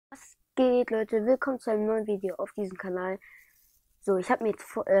Geht, Leute, willkommen zu einem neuen Video auf diesem Kanal. So, ich habe mir jetzt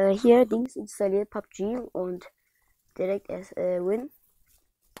hier Dings installiert, Pubg und direkt erst Win.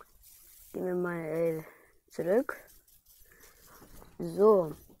 Gehen wir mal zurück.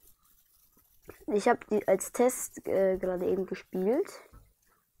 So, ich habe die als Test gerade eben gespielt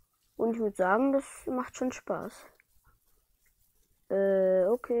und ich würde sagen, das macht schon Spaß.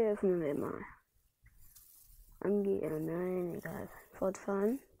 Okay, öffnen wir mal. Nein, egal.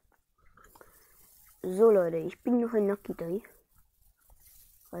 Fortfahren. So, Leute, ich bin noch in Nakidai.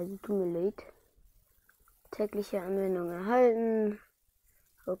 Also tut mir leid. Tägliche Anwendung erhalten.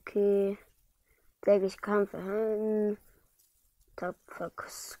 Okay. Täglich Kampf erhalten. Tapfer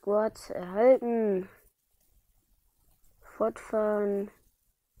Squad erhalten. Fortfahren.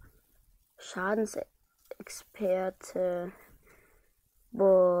 Schadensexperte.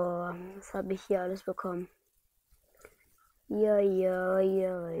 Boah, was habe ich hier alles bekommen? Ja.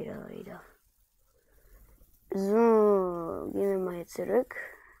 So, gehen wir mal jetzt zurück.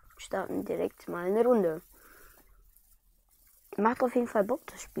 Starten direkt mal eine Runde. Macht auf jeden Fall Bock,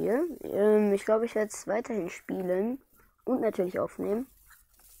 das Spiel. Ich glaube, ich werde es weiterhin spielen und natürlich aufnehmen.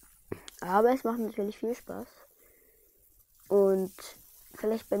 Aber es macht natürlich viel Spaß. Und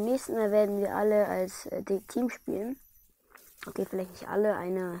vielleicht beim nächsten Mal werden wir alle als Team spielen. Okay, vielleicht nicht alle,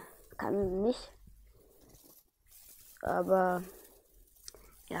 einer kann nicht. Aber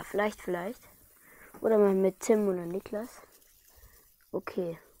ja, vielleicht. Oder mal mit Tim oder Niklas.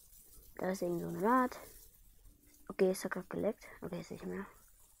 Okay, da ist irgend so ein Rad. Okay, ist er gerade geleckt. Okay, ist nicht mehr.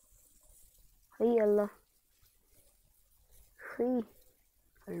 Hey, Allah. Hey.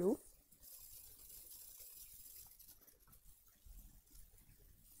 Hallo?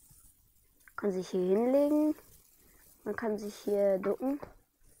 Kann sich hier hinlegen. Man kann sich hier ducken.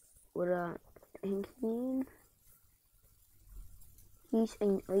 Oder hinknien. Hier ist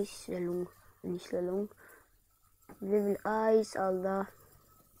ein Eissalon. Nicht Salon. Level Eis, Allah.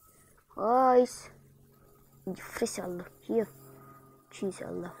 Eis. In die Fresse, Allah. Hier. Tschüss,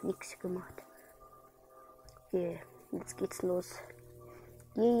 Allah. Nix gemacht. Okay, jetzt geht's los.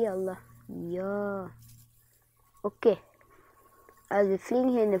 Yeah, Allah. Ja. Okay. Also wir fliegen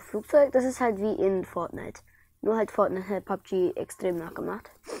hier in dem Flugzeug. Das ist halt wie in Fortnite. Nur halt Fortnite hat Pubg extrem nachgemacht.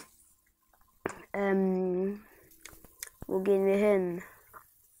 Wo gehen wir hin?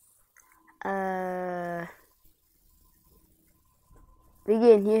 Wir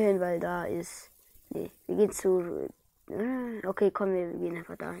gehen hier hin, weil da ist... Nee, wir gehen zu... Okay, komm, wir gehen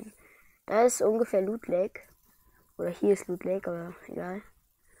einfach dahin. Da ist ungefähr Loot Lake. Oder hier ist Loot Lake, aber egal.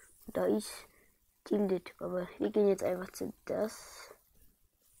 Da ist Tilted. Aber wir gehen jetzt einfach zu das.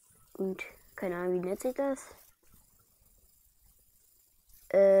 Und keine Ahnung, wie nennt sich das?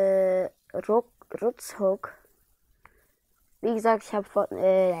 Rutzhock. Wie gesagt, ich habe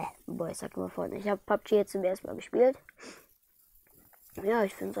Fortnite. Ich habe Pubg jetzt zum ersten Mal gespielt. Ja,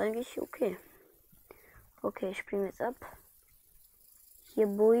 ich finde es eigentlich okay. Okay, ich springe jetzt ab. Hier,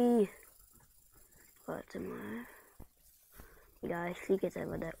 Boy. Warte mal. Ja, ich fliege jetzt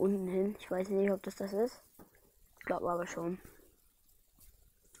einfach da unten hin. Ich weiß nicht, ob das ist. Ich glaube aber schon.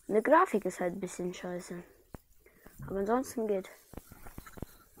 Eine Grafik ist halt ein bisschen scheiße. Aber ansonsten geht.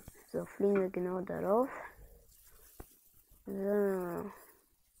 So, fliegen wir genau darauf. So.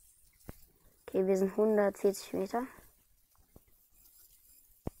 Okay, wir sind 140 Meter.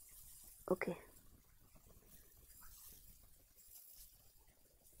 Okay.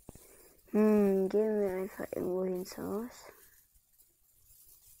 Gehen wir einfach irgendwo ins Haus.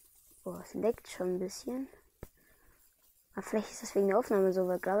 Boah, es leckt schon ein bisschen. Aber vielleicht ist das wegen der Aufnahme so,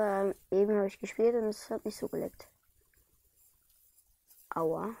 weil gerade eben habe ich gespielt und es hat nicht so geleckt.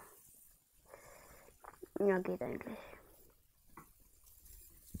 Aua. Ja, geht eigentlich.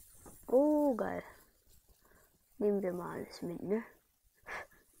 Oh, geil. Nehmen wir mal alles mit, ne?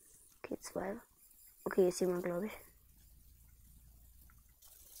 Okay, 2. Okay, ist jemand, glaube ich.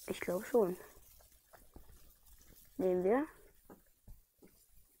 Ich glaube schon. Nehmen wir.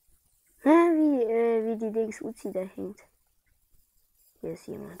 Wie die Dings Uzi da hängt. Hier ist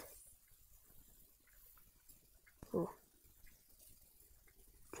jemand. Oh.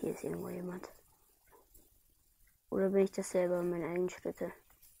 Hier ist irgendwo jemand. Oder bin ich das selber in meinen eigenen Schritte?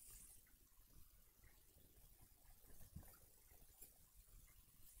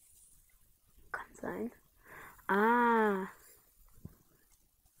 Kann sein. Ah.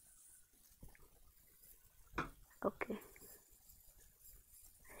 Okay.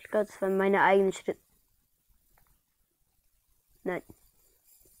 Ich glaube, das waren meine eigenen Schritte. Nein.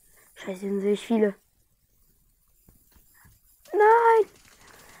 Scheiße, hier sind wirklich viele. Nein!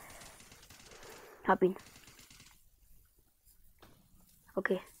 Hab ihn.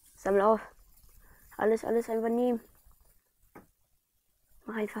 Okay, Sammel auf. Alles einfach nehmen.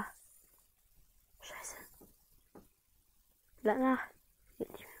 Mach einfach. Scheiße. Lad nach.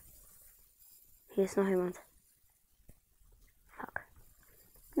 Geht nicht mehr. Hier ist noch jemand. Fuck.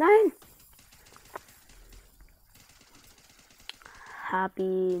 Nein! Hab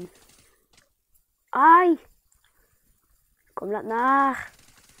ihn. Ei! Komm, lad nach.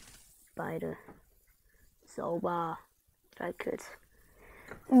 Beide. Sauber. 3 Kills.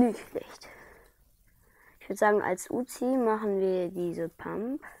 Nicht schlecht. Ich würde sagen, als Uzi machen wir diese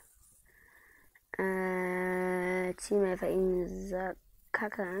Pump. Ziehen wir einfach irgendeine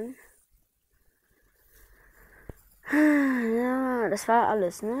Kacke an. Ja, das war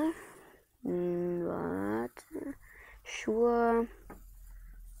alles, ne? Warte. Schuhe.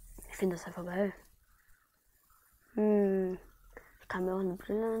 Ich finde das einfach geil. Ich kann mir auch eine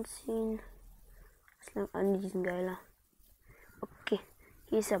Brille anziehen. Das lag an diesen geiler. Okay,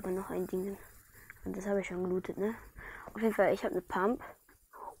 hier ist aber noch ein Ding. Und das habe ich schon gelootet, ne? Auf jeden Fall, ich habe eine Pump.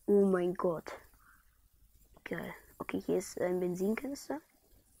 Oh mein Gott. Geil. Okay, hier ist ein Benzinkanister.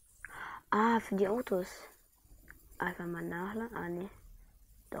 Ah, für die Autos. Einfach mal nachladen. Ah, ne.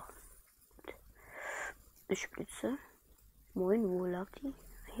 Doch. Gut. Eine Spitze. Moin, wo lag die?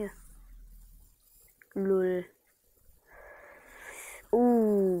 Hier. Lull.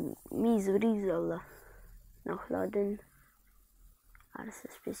 Miese Riese, Allah. Nachladen. Ah, das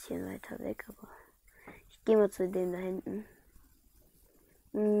ist ein bisschen weiter weg, aber ich gehe mal zu dem da hinten.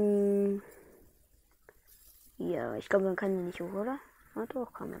 Ja, ich glaube, man kann die nicht hoch, oder? Ah,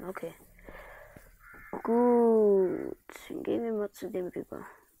 doch, kann man, okay. Gut, gehen wir mal zu dem rüber.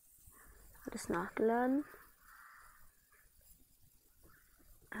 Alles nachgeladen.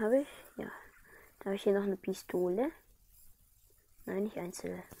 Habe ich? Ja. Da habe ich hier noch eine Pistole. Nein, nicht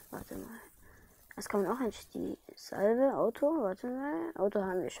einzeln. Warte mal. Das kann man auch eigentlich die Salve, Auto, warte mal. Auto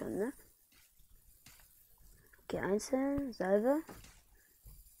haben wir schon, ne? Okay, einzeln, Salve.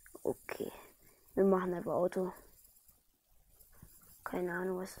 Okay. Wir machen einfach Auto. Keine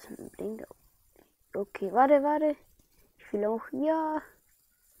Ahnung, was das mit dem blinkt. Okay, warte. Ich will auch, ja.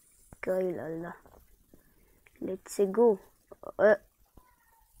 Geil, Alter. Let's go.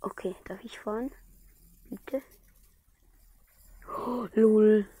 Okay, darf ich fahren? Bitte? Oh,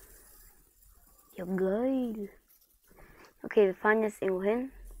 lol. Ja, geil. Okay, wir fahren jetzt irgendwo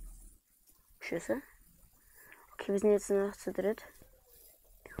hin. Schüsse. Okay, wir sind jetzt noch zu dritt.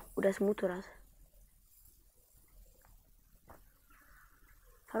 Oh, das Motorrad.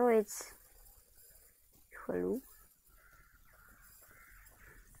 Hallo jetzt. Hallo?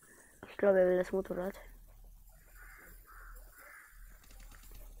 Ich glaube, er will das Motorrad.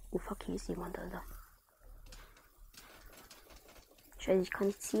 Oh fuck, hier ist jemand, Alter. Scheiße, ich kann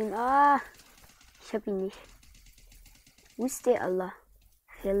nicht ziehen. Ah! Ich hab ihn nicht. Wo ist der, Allah?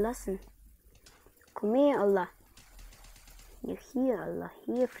 Verlassen. Komm her, Allah. Ja, hier, Allah.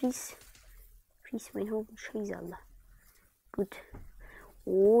 Hier, Fries. Fries, mein Hof. Scheiße, Allah. Gut.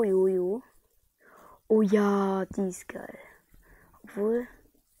 Oh, jojo. Oh ja, die ist geil. Obwohl.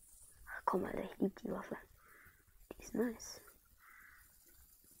 Ach komm, Alter, ich liebe die Waffe. Die ist nice.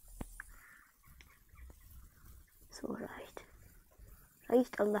 So, reicht.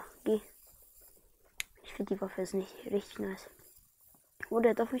 Reicht, Allah. Geh. Ich finde die Waffe ist nicht richtig nice. Oh,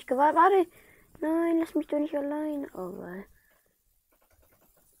 der hat auf mich gewartet. Warte. Nein, lass mich doch nicht allein. Oh, weil.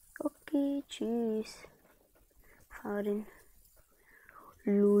 Okay, tschüss. Fahren.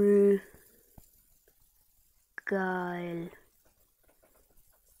 Lul. Geil.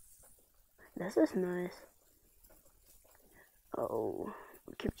 Das ist nice. Oh.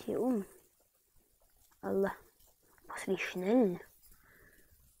 Kippt hier um. Allah. Was wie schnell.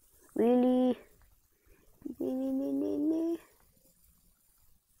 Really? Nee.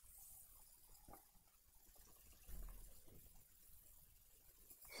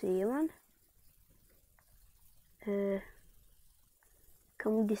 Ist hier jemand?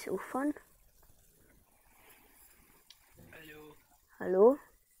 Kann man das auffahren? Hallo. Hallo?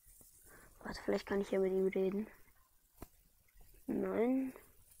 Warte, vielleicht kann ich ja mit ihm reden. Nein.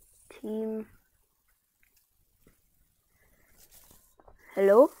 Team.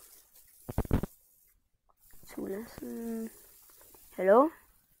 Hallo? Zulassen. Hallo?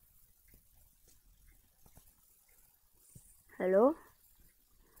 Hallo?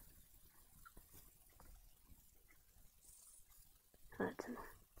 Warte mal.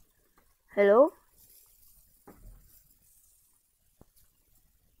 Hallo?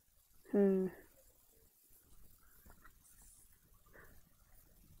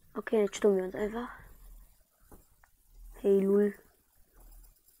 Okay, jetzt stummen wir uns einfach. Hey, Lul.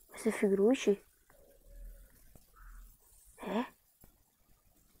 Was ist das für Geräusche? Hä?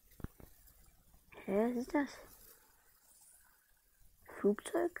 Hä, was ist das?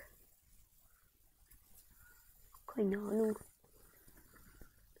 Flugzeug? Keine Ahnung.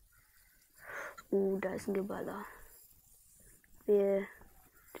 Da ist ein Geballer. Wir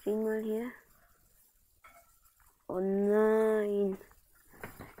drehen mal hier. Oh nein.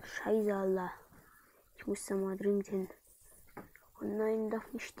 Scheiße, Allah. Ich muss da mal dringend hin. Oh nein,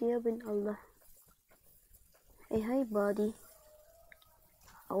 darf nicht sterben, Allah. Hey, hi, Buddy.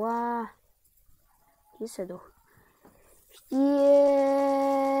 Aua. Hier ist er doch.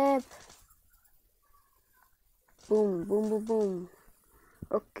 Stirb. Boom, boom, boom, boom.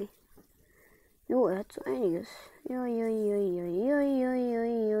 Okay. Jo, er hat so einiges. Jo.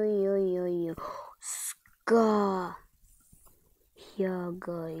 Ska. Ja,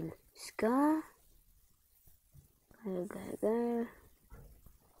 geil. Ska. Geil.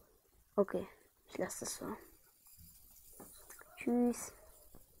 Okay, ich lasse das so. Tschüss.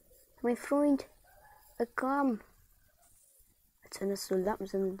 Mein Freund. Komm. Als wenn das so Lappen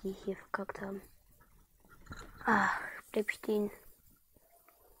sind, die hier verkackt haben. Bleib stehen.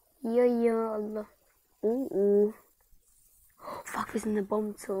 Ja, Allah. Oh. Fuck, wir sind in der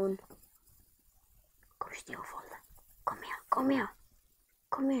Bombenzone. Komm, steh auf, Allah. Komm her.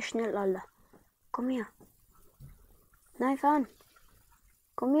 Komm her, schnell, Allah. Komm her. Nein, fahren.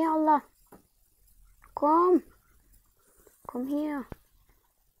 Komm her, Allah. Komm her.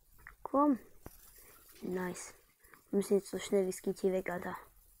 Komm. Nice. Wir müssen jetzt so schnell wie es geht hier weg, Alter.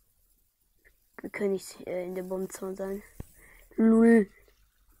 Wir können nicht in der Bombenzone sein. Lul.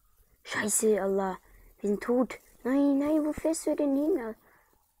 Scheiße, Allah. Wir sind tot. Nein, wo fährst du denn hin? Alter?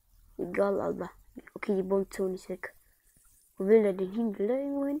 Egal, Allah. Okay, die Bombenzone ist weg. Wo will der denn hin? Will der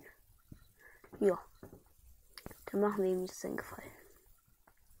irgendwo hin? Ja. Dann machen wir ihm jetzt einen Gefallen.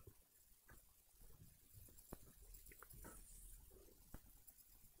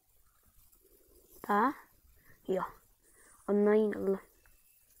 Da? Ja. Oh nein, Allah.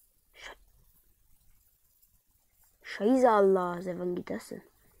 Scheiße, Allah. Seit wann geht das denn?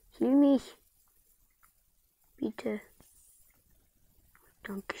 Hilf mich. Bitte.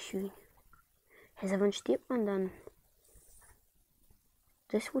 Dankeschön. Seit wann stirbt man dann?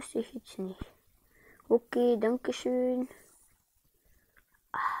 Das wusste ich jetzt nicht. Okay, dankeschön.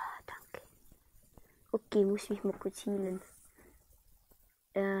 Danke. Okay, muss mich mal kurz healen.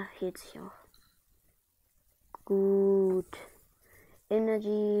 Jetzt sich auch. Gut.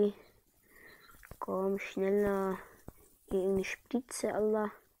 Energy. Komm, schneller. Hier irgendeine Spritze,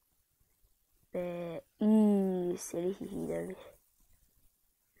 Allah. Ist ja richtig widerlich.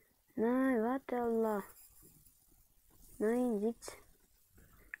 Nein, warte, Allah. Nein, Sitz.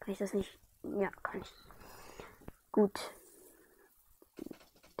 Kann ich das nicht? Ja, kann ich. Gut.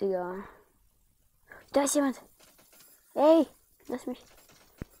 Digga. Da ist jemand. Hey, lass mich.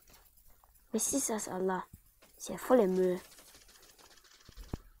 Was ist das, Allah? Ist ja voller Müll.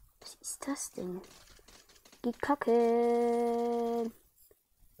 Was ist das denn? Geh kacken.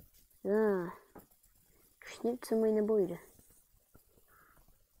 Ja. Schnell zu meiner Beute.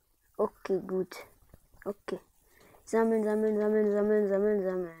 Okay, gut. Okay. Sammeln.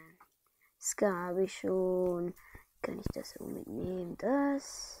 Ska habe ich schon. Kann ich das so mitnehmen?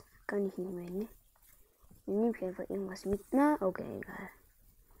 Das kann ich nicht mehr, ne? Dann nehme ich einfach irgendwas mit. Na, okay, egal.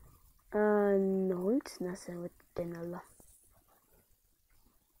 Holz. Was wird denn, Allah?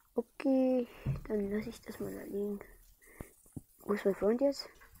 Okay, dann lasse ich das mal da liegen. Wo ist mein Freund jetzt?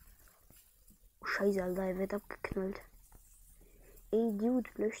 Oh, Scheiße, Alter, er wird abgeknallt. Ey, Dude,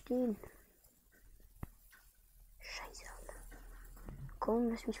 bleib stehen. Scheiße, Alter. Komm,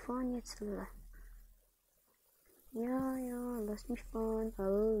 lass mich fahren jetzt, Alter. Ja, lass mich fahren,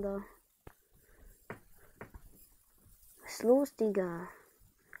 Alter. Was ist los, Digga?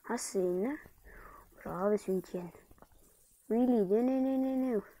 Hast du ihn, ne? Braves Hündchen. Really?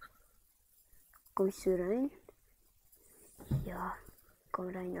 Nee. Kommst du rein? Ja, komm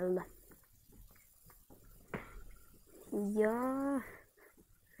rein, Alter. Ja.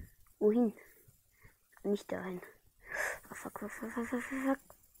 Wohin? Nicht dahin. Fuck. Kann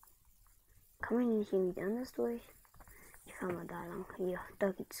man hier nicht irgendwie anders durch? Ich fahr mal da lang. Hier,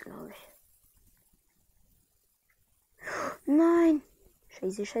 da geht's, glaube ich. Nein!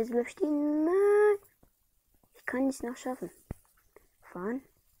 Scheiße, bleib stehen. Nein! Ich kann es noch schaffen. Fahren.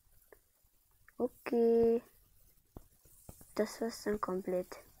 Okay. Das war's dann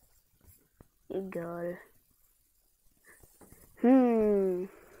komplett. Egal. Gehe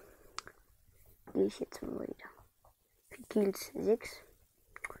ich jetzt mal wieder. 4 Kills, 6.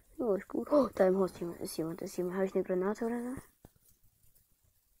 Oh, ist gut. Oh, da im Haus ist jemand. Habe ich eine Granate oder so?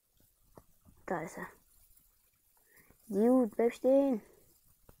 Da ist er. Dude, bleib stehen.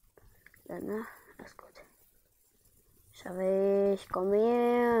 Danach. Alles gut. Schaffe ich. Komm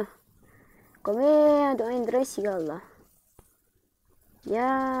her. Komm her, du 31, Alter.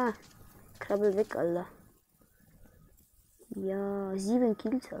 Ja. Krabbel weg, Alter. Ja, 7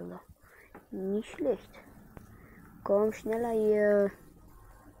 Kills, Alter. Nicht schlecht. Komm schneller hier.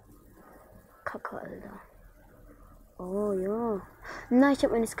 Kacke, Alter. Oh ja. Nein, ich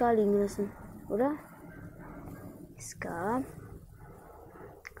habe meine Ska liegen lassen. Oder? Ska.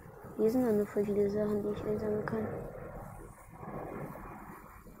 Hier sind dann noch voll viele Sachen, die ich einsammeln kann.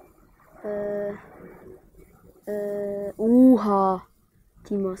 Uha.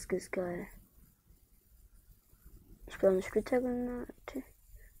 Die Maske ist geil. Ich brauche eine Splittergranate.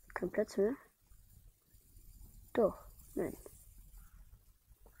 Kein Platz mehr. Doch. Nein.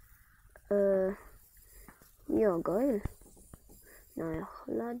 Ja, geil.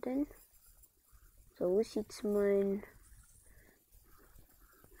 Nachladen. So, wo ist jetzt mein...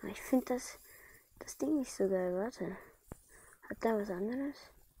 Ich finde das Ding nicht so geil. Warte. Hat da was anderes?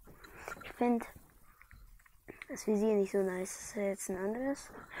 Ich finde das Visier nicht so nice. Das ist ja jetzt ein anderes.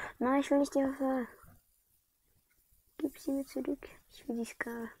 Nein, ich will nicht die Waffe. Gib sie mir zurück. Ich will die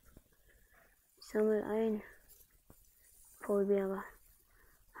Ska. Ich sammle ein. Pubg, aber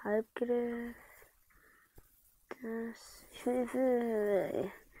Halbgriff. Das. Ich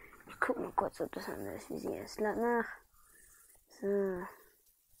guck mal kurz, ob das anderes Visier ist. Lad nach. So.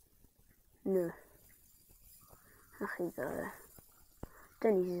 Nö. Ach, egal.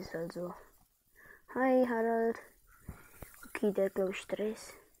 Dann ist es halt so. Hi, Harald. Okay, der hat, glaube ich,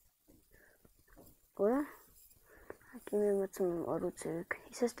 Stress. Oder? Dann gehen wir mal zum Auto zurück.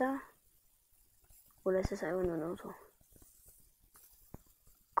 Ist es da? Oder ist es einfach nur ein Auto?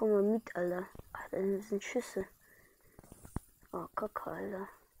 Komm mal mit, Alter. Ach, das sind Schüsse. Oh, Kacke, Alter.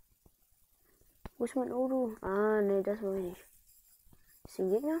 Wo ist mein Auto? Ah, nee, das wollte ich nicht. Ist ein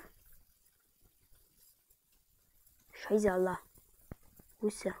Gegner? Scheiße, Alter. Wo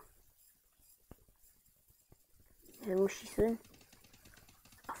ist er? Ja, wo schießt du hin?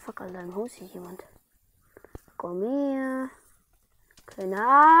 Ach, fuck, Alter, im Haus ist jemand. Komm her.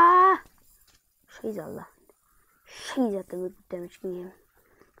 Kleiner. Scheiße, Alter. Scheiße, hat der mit Damage gegeben.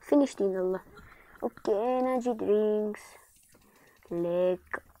 Finish den, Alter. Okay, Energy Drinks.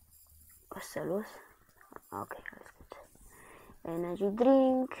 Leck. Was ist da los? Okay, alles gut. Energy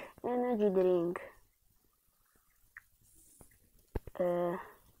Drink. Energy Drink.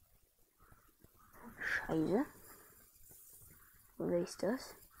 Scheiße. Wer ist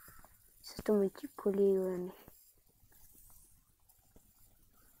das? Ist das doch mein Typ-Kollege oder nicht?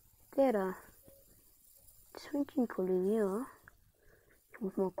 Der da. Das ist mein Teamkollege, ja. Ich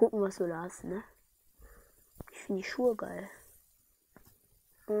muss mal gucken, was du da hast, ne? Ich finde die Schuhe geil.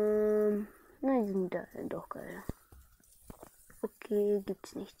 Nein, die sind da doch geil. Okay,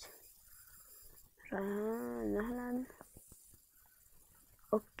 gibt's nichts. Nachladen.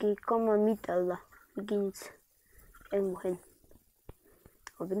 Okay, komm mal mit, Alter. Wir gehen jetzt irgendwo hin.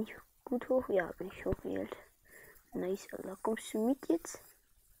 Aber bin ich gut hoch? Ja, bin ich hochgewählt. Nice, Alter. Kommst du mit jetzt?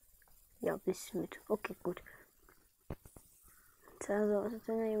 Ja, bist du mit. Okay, gut. Sah so aus, als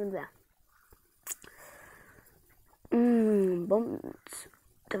wenn da jemand wäre. Bomben.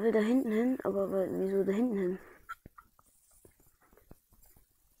 Da will da hinten hin, aber wieso da hinten hin?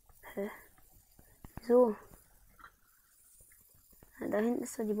 Hä? Wieso? Ja, da hinten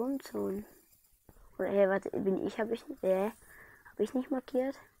ist doch die Bombenzone. Oder warte, hab ich nicht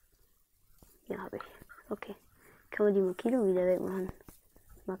markiert? Ja, habe ich. Okay. Kann man die Markierung wieder wegmachen?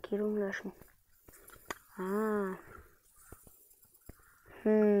 Markierung löschen. Ah.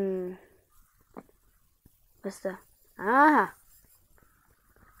 Was ist da? Aha.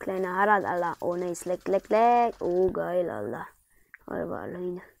 Kleiner Harald, Alter. Oh nice. Leck. Oh geil, Alter. Aber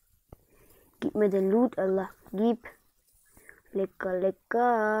alleine. Gib mir den Loot, Alter. Gib.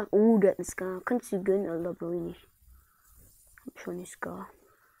 Lecker. Oh, der hat einen Scar. Kannst du gönnen, Alter, brauch ich nicht. Hab schon einen Scar.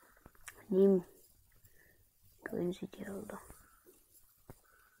 Nehmen. Gönnen sie dir, Alter.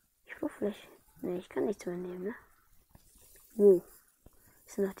 Ich brauch vielleicht. Ne, ich kann nichts mehr nehmen, ne? Wo?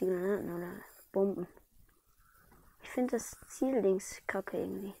 Das sind noch die Granaten oder Bomben. Ich finde das Zieldings kacke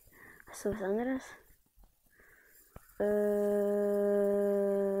irgendwie. Hast du was anderes?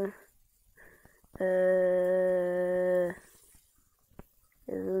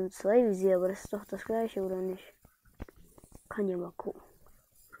 So ein 2-Visier, aber das ist doch das gleiche, oder nicht? Kann ja mal gucken.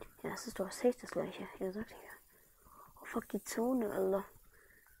 Ja, das ist doch safe das gleiche. Ja, sagt ja. Oh fuck, die Zone, Alter.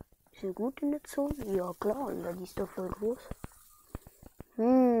 Ist die gut in der Zone? Ja, klar, Alter, die ist doch voll groß.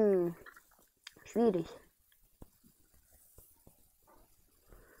 Schwierig.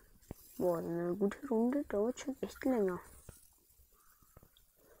 Boah, eine gute Runde dauert schon echt länger.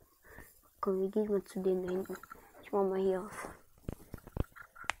 Komm, wir gehen mal zu denen da hinten. Ich mach mal hier auf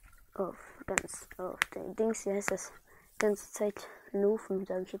der Dings, wie heißt das? Die ganze Zeit laufen,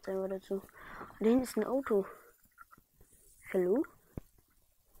 sage ich jetzt einfach dazu. Und da hinten ist ein Auto. Hallo?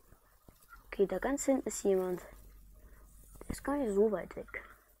 Okay, da ganz hinten ist jemand. Der ist gar nicht so weit weg.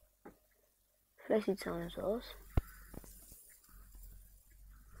 Vielleicht sieht es anders aus.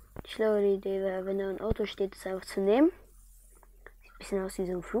 Die schlaue Idee wäre, wenn da ein Auto steht, es einfach zu nehmen. Sieht ein bisschen aus wie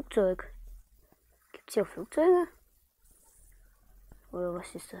so ein Flugzeug. Gibt es hier auch Flugzeuge? Oder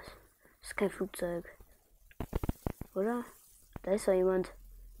was ist das? Das ist kein Flugzeug. Oder? Da ist doch jemand.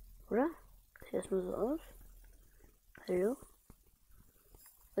 Oder? Sieht das nur so aus? Hallo?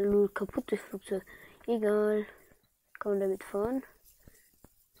 Hallo, kaputtes Flugzeug. Egal. Kann man damit fahren?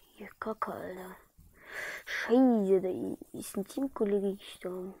 Hier, Kacke, Alter. Scheiße, da ist ein Teamkollege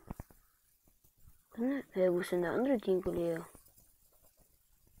gestorben. Hey, wo ist denn der andere Teamkollege?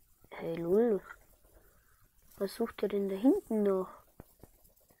 Hey, lol. Was sucht der denn da hinten noch?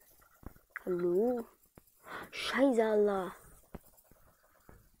 Hallo? Scheiße, Allah.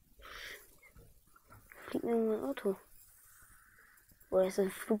 Fliegt mir irgendein Auto? Oder ist das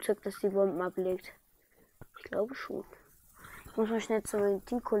ein Flugzeug, das die Bomben ablegt? Ich glaube schon. Ich muss mal schnell zu meinen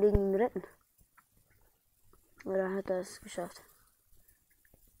Teamkollegen retten. Oder hat er es geschafft?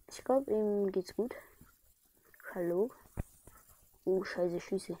 Ich glaube, ihm geht's gut. Hallo? Oh, scheiße,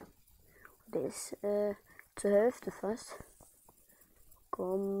 Schüsse. Der ist zur Hälfte fast.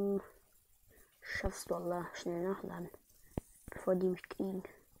 Komm. Schaffst du, Allah. Schnell nachladen. Bevor die mich kriegen.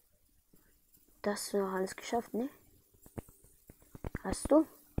 Das ist noch alles geschafft, ne? Hast du?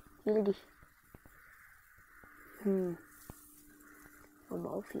 Heal dich. Hör mal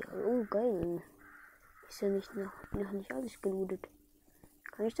auf hier. Oh, geil. Ist ja noch nicht alles gelootet.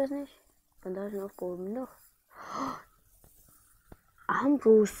 Kann ich das nicht? Bandagen aufgehoben. Doch. Oh,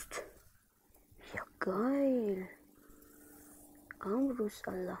 Armbrust. Ja, geil. Armbrust,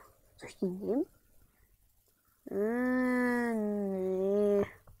 Allah. Soll ich die nehmen? Nee.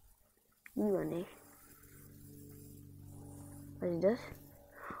 Lieber nicht. Was ist das?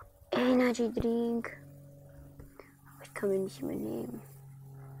 Energy Drink. Aber ich kann mir nicht mehr nehmen.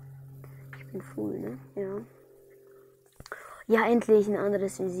 Ich bin full, ne? Ja. Ja, endlich ein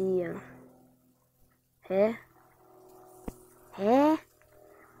anderes Visier. Hä? Hä?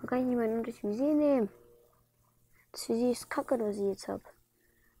 Warum kann ich nicht mein anderes Visier nehmen? Das Visier ist kacke, das ich jetzt hab.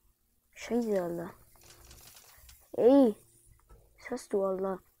 Scheiße, Allah. Ey. Was hast du,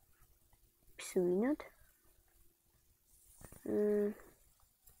 Allah? Bist du behindert?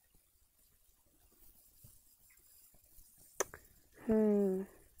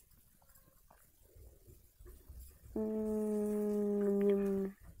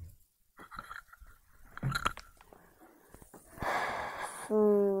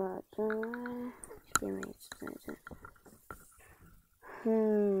 Warte mal. Ich gehe mal jetzt zur Seite.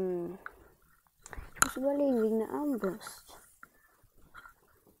 Ich muss überlegen, wegen der Armbrust.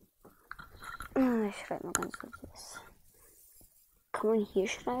 Ich schreibe mal ganz kurz das. Kann man hier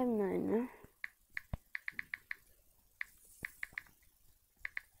schreiben? Nein, ne?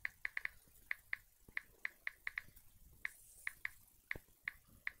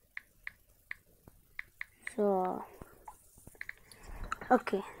 So.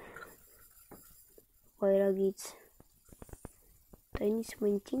 Okay. Weiter geht's. Da ist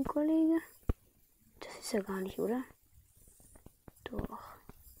mein Teamkollege. Das ist er gar nicht, oder? Doch.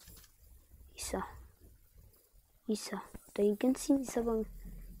 Ist er. Da ganz hinten ist aber ein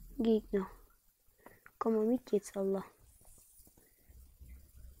Gegner. Komm mal mit jetzt, Allah.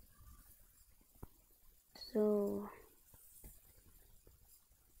 So.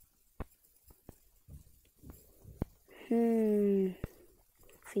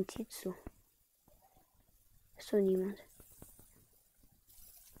 Findest jetzt so. Ist so niemand.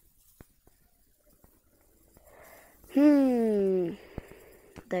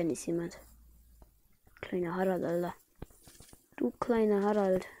 Da ist jemand. Kleiner Harald, Alter. Du kleiner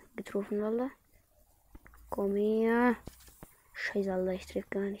Harald. Getroffen, Alter. Komm her. Scheiße, Alter, ich treffe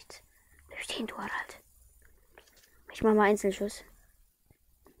gar nichts. Bleib stehen, du Harald. Ich mach mal Einzelschuss.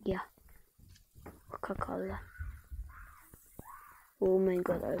 Ja. Oh, Kacke, Alter. Oh mein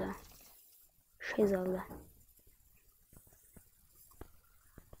Gott, Alter. Scheiße, Alter.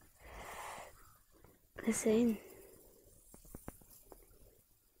 Was ist er hin?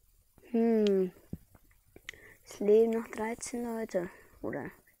 Es leben noch 13 Leute. Oder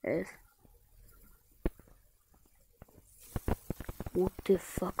 11. What the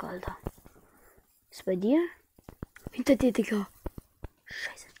fuck, Alter. Ist bei dir? Hinter dir, Digga.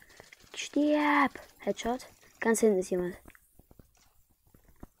 Scheiße. Stirb. Headshot. Ganz hinten ist jemand.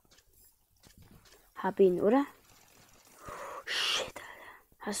 Hab ihn, oder? Shit,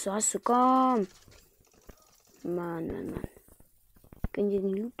 Alter. Hast du, komm. Mann. Gönn dir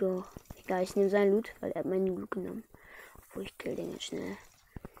den Loot doch. Egal, ich nehme seinen Loot, weil er hat meinen Loot genommen. Obwohl, ich kill den jetzt schnell.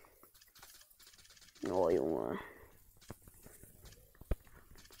 Oh, Junge.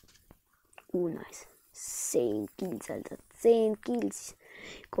 Nice. 10 Kills, Alter. 10 Kills.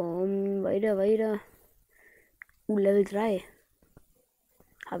 Komm, weiter. Level 3.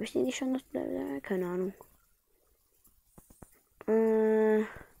 Habe ich den nicht schon? Keine Ahnung.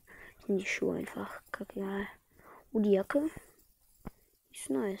 Ich nehme die Schuhe einfach. Kacke. Die Jacke. Ist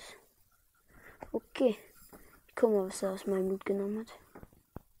nice. Okay. Ich guck mal, was er aus meinem Blut genommen hat.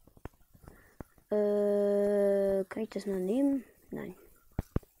 Kann ich das mal nehmen? Nein.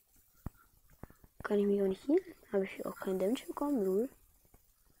 Kann ich mich auch nicht healen? Habe ich auch keinen Damage bekommen? Lol.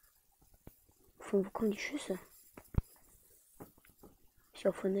 Von wo kommen die Schüsse? Ich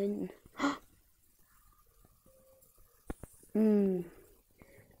auch von hinten.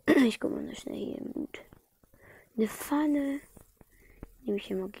 Ich guck mal noch schnell hier im Blut. Eine Pfanne. Nehme ich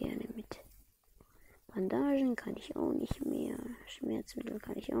immer gerne mit. Bandagen kann ich auch nicht mehr. Schmerzmittel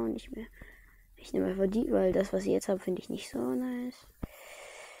kann ich auch nicht mehr. Ich nehme einfach die, weil das, was ich jetzt habe, finde ich nicht so nice.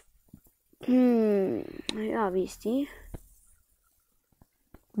 Ja, wie ist die?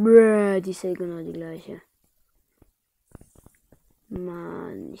 Die ist ja genau die gleiche.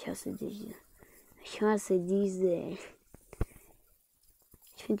 Mann, ich hasse diese. Ich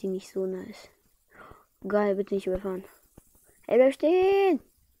finde die nicht so nice. Geil, bitte nicht überfahren. Ey, bleib stehen!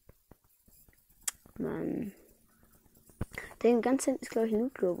 Mann. Der ganze ist, glaube ich, ein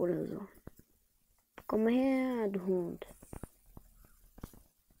Loot oder so. Komm mal her, du Hund.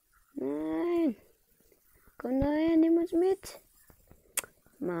 Nein. Komm da her, nimm uns mit.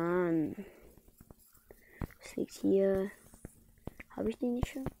 Mann. Was liegt hier? Habe ich den nicht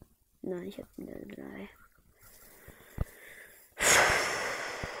schon? Nein, ich habe den Level 3.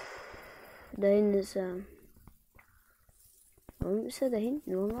 Da hinten ist er. Warum ist er da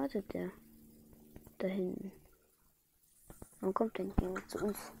hinten? Warum wartet der? Da hinten. Warum kommt der nicht mehr zu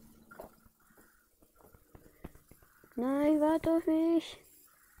uns? Nein, warte auf mich.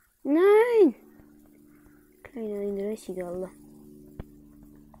 Nein! Kleiner Inrechtiger, Allah.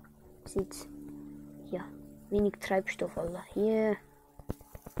 Sieht's. Ja. Wenig Treibstoff, Allah. Hier.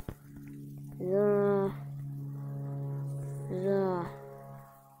 So.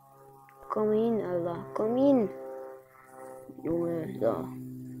 Komm hin, Allah. Komm hin. Junge, so.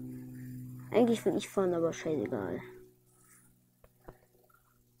 Eigentlich will ich fahren, aber scheißegal.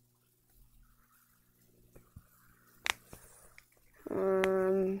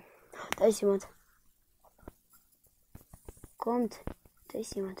 Da ist jemand. Kommt. Da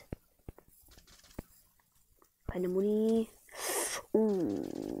ist jemand. Keine Muni.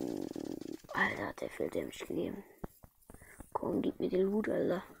 Alter, hat der viel Damage gegeben. Komm, gib mir den Hut,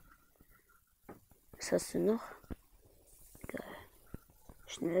 Alter. Was hast du noch? Geil.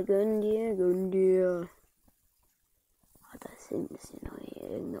 Schnell gönn dir. Ah, da hinten ist hier noch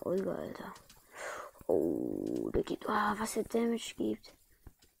irgendeine Olga, Alter. Oh, der gibt. Was für Damage gibt.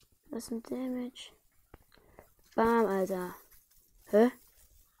 Was für Damage. Bam, Alter. Hä?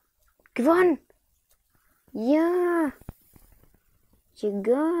 Gewonnen! Ja! Ja,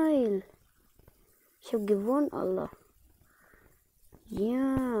 geil! Ich hab gewonnen, Alter.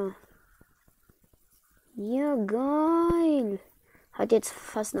 Ja! Ja, geil! Hat jetzt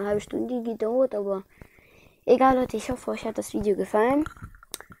fast eine halbe Stunde gedauert, aber egal, Leute. Ich hoffe, euch hat das Video gefallen.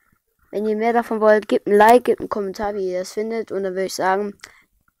 Wenn ihr mehr davon wollt, gebt ein Like, gebt einen Kommentar, wie ihr das findet. Und dann würde ich sagen,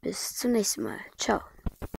 bis zum nächsten Mal. Ciao.